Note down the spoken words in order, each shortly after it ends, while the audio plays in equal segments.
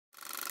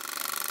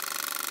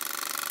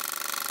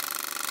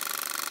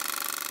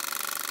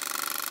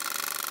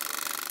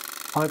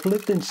I've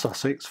lived in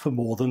Sussex for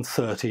more than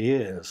 30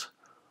 years,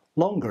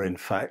 longer in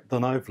fact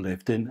than I've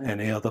lived in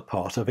any other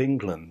part of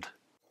England.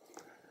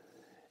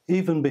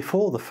 Even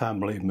before the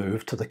family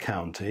moved to the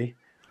county,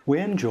 we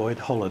enjoyed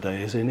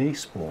holidays in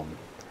Eastbourne,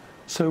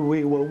 so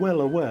we were well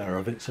aware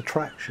of its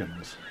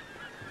attractions.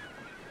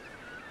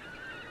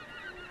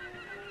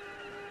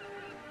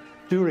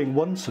 During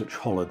one such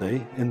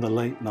holiday in the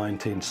late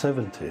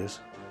 1970s,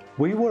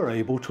 we were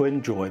able to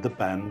enjoy the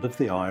band of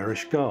the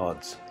Irish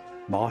Guards,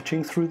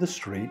 marching through the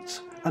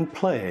streets and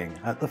playing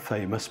at the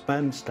famous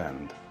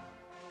bandstand.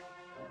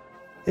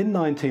 In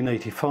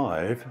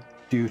 1985,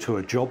 due to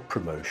a job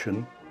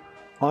promotion,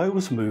 I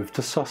was moved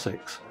to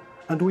Sussex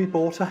and we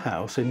bought a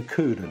house in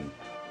Couden,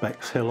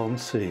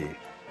 Bexhill-on-Sea.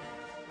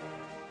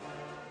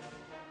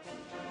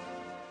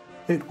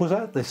 It was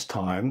at this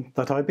time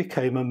that I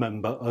became a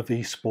member of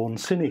Eastbourne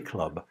Cine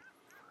Club,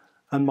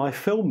 and my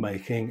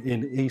filmmaking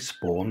in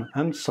Eastbourne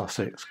and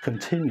Sussex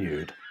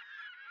continued.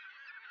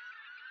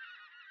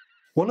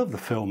 One of the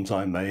films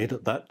I made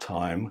at that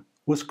time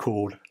was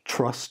called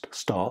Trust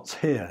Starts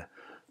Here,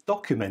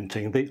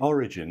 documenting the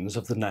origins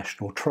of the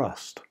National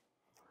Trust.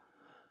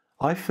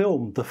 I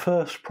filmed the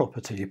first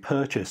property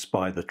purchased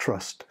by the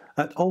Trust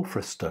at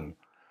Alfriston,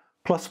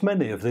 plus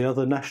many of the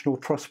other National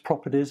Trust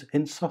properties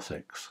in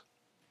Sussex.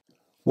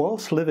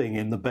 Whilst living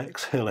in the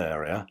Bexhill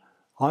area,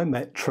 I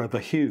met Trevor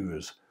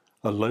Hughes,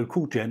 a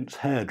local gents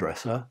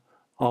hairdresser,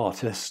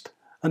 artist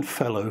and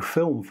fellow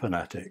film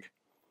fanatic.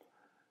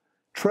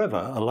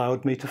 Trevor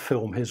allowed me to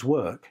film his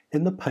work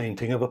in the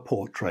painting of a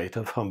portrait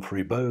of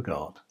Humphrey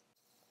Bogart.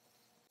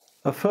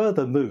 A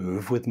further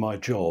move with my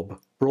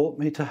job brought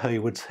me to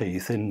Haywards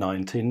Heath in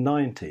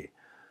 1990,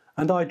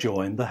 and I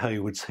joined the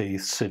Haywards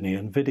Heath Cine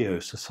and Video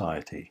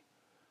Society.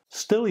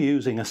 Still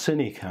using a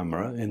cine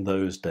camera in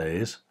those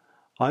days,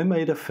 I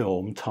made a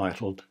film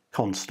titled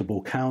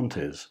Constable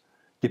Counties,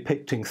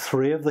 depicting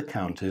 3 of the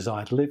counties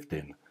I'd lived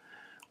in,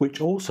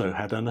 which also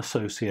had an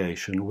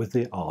association with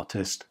the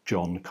artist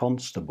John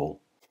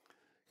Constable.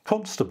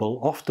 Constable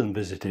often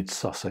visited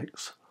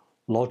Sussex,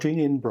 lodging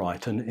in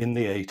Brighton in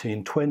the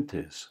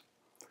 1820s.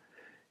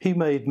 He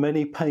made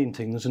many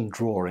paintings and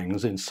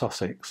drawings in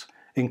Sussex,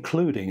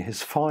 including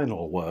his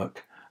final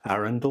work,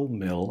 Arundel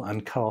Mill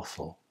and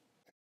Castle.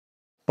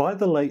 By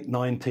the late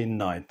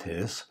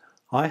 1990s,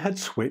 I had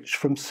switched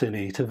from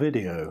cine to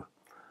video,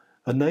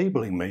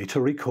 enabling me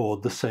to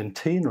record the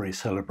centenary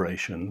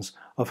celebrations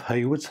of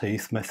Haywards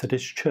Heath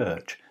Methodist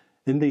Church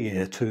in the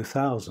year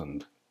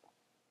 2000.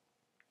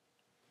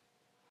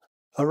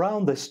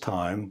 Around this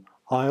time,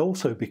 I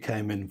also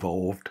became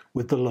involved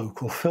with the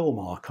local film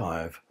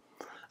archive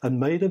and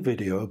made a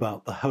video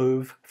about the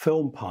Hove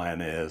film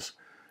pioneers,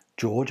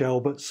 George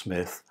Albert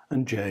Smith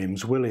and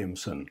James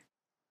Williamson.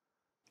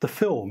 The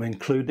film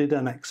included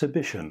an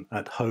exhibition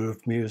at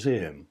Hove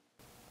Museum.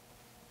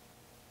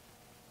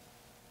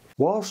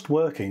 Whilst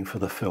working for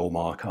the film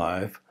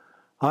archive,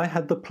 I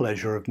had the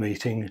pleasure of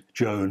meeting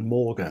Joan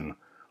Morgan,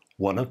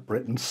 one of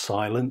Britain's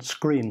silent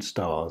screen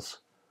stars.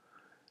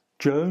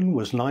 Joan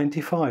was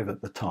 95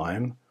 at the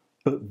time,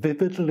 but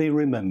vividly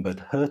remembered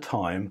her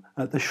time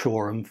at the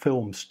Shoreham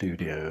Film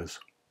Studios.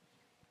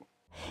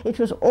 It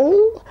was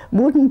all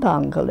wooden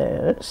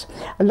bungalows,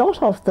 a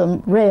lot of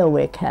them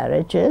railway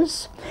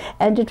carriages,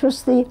 and it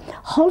was the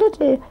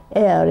holiday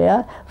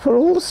area for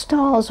all the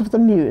stars of the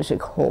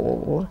music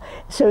hall.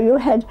 So you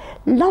had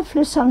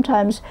lovely,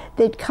 sometimes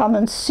they'd come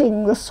and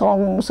sing the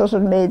songs that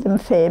had made them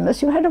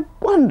famous. You had a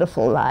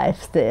wonderful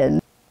life then.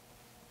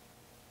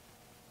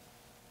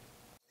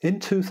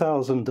 In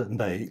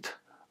 2008,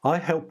 I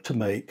helped to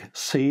make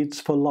Seeds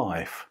for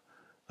Life,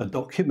 a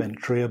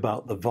documentary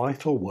about the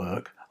vital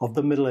work of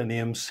the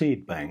Millennium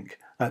Seed Bank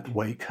at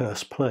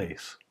Wakehurst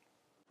Place.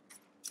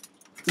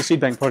 The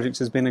Seed Bank project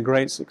has been a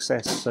great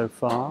success so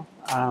far.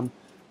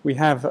 We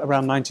have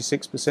around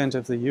 96%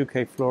 of the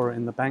UK flora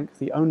in the bank,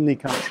 the only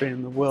country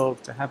in the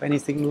world to have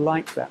anything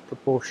like that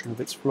proportion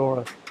of its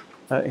flora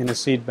in a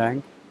seed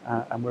bank,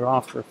 and we're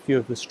after a few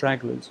of the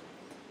stragglers.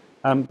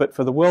 But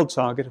for the world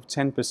target of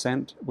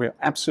 10%, we're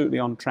absolutely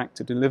on track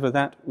to deliver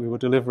that. We will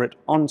deliver it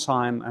on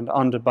time and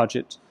under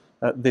budget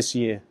this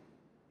year.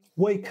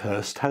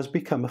 Wakehurst has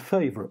become a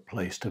favourite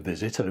place to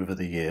visit over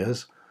the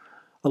years,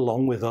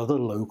 along with other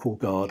local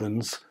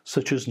gardens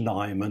such as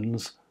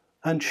Nyman's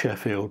and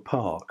Sheffield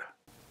Park.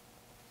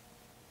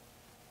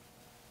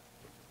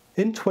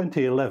 In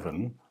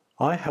 2011,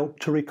 I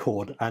helped to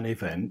record an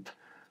event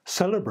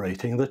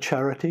celebrating the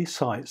charity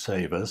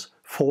Sightsavers'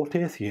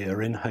 40th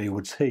year in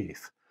Haywards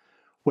Heath,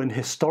 when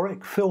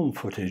historic film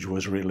footage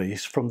was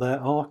released from their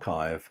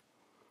archive.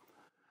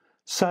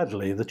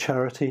 Sadly, the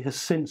charity has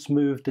since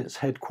moved its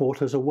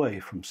headquarters away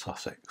from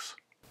Sussex.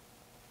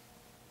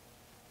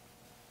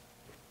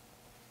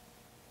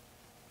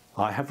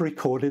 I have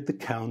recorded the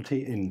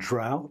county in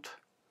drought,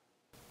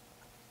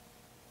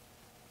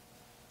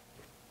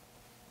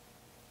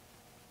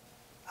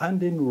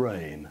 and in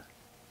rain,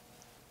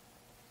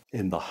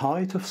 in the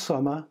height of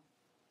summer,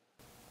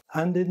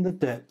 and in the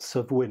depths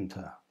of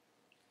winter.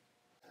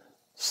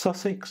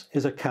 Sussex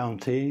is a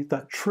county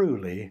that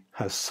truly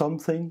has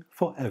something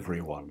for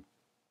everyone.